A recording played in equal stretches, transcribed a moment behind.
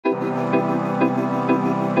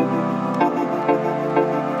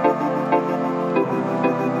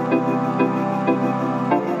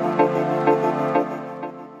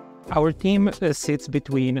Our team sits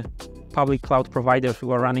between public cloud providers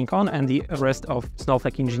who are running on and the rest of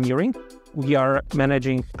Snowflake engineering. We are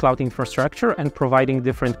managing cloud infrastructure and providing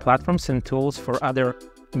different platforms and tools for other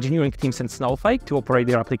engineering teams in Snowflake to operate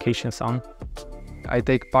their applications on. I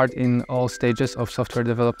take part in all stages of software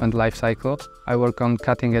development lifecycle. I work on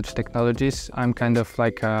cutting-edge technologies. I'm kind of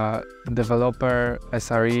like a developer,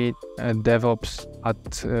 SRE, DevOps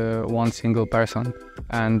at one single person,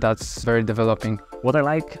 and that's very developing. What I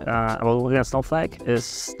like about working at Snowflake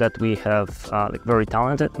is that we have very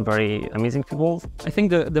talented and very amazing people. I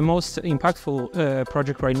think the most impactful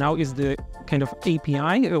project right now is the kind of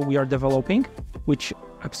API we are developing, which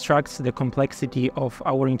abstracts the complexity of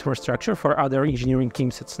our infrastructure for other engineering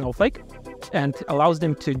teams at Snowflake and allows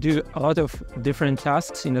them to do a lot of different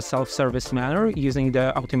tasks in a self-service manner using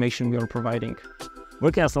the automation we are providing.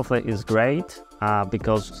 Working at Snowflake is great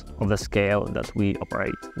because of the scale that we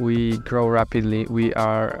operate. We grow rapidly. We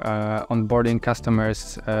are onboarding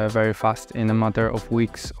customers very fast in a matter of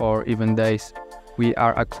weeks or even days. We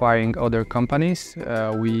are acquiring other companies.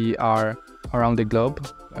 We are around the globe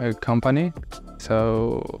company.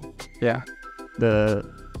 So, yeah. The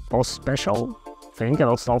most special thing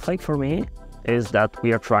about Snowflake for me is that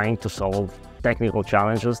we are trying to solve technical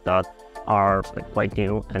challenges that are quite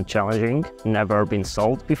new and challenging, never been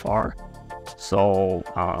solved before. So,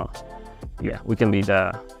 yeah, we can be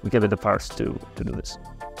the first to do this.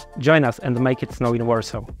 Join us and make it snow in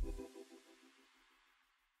Warsaw.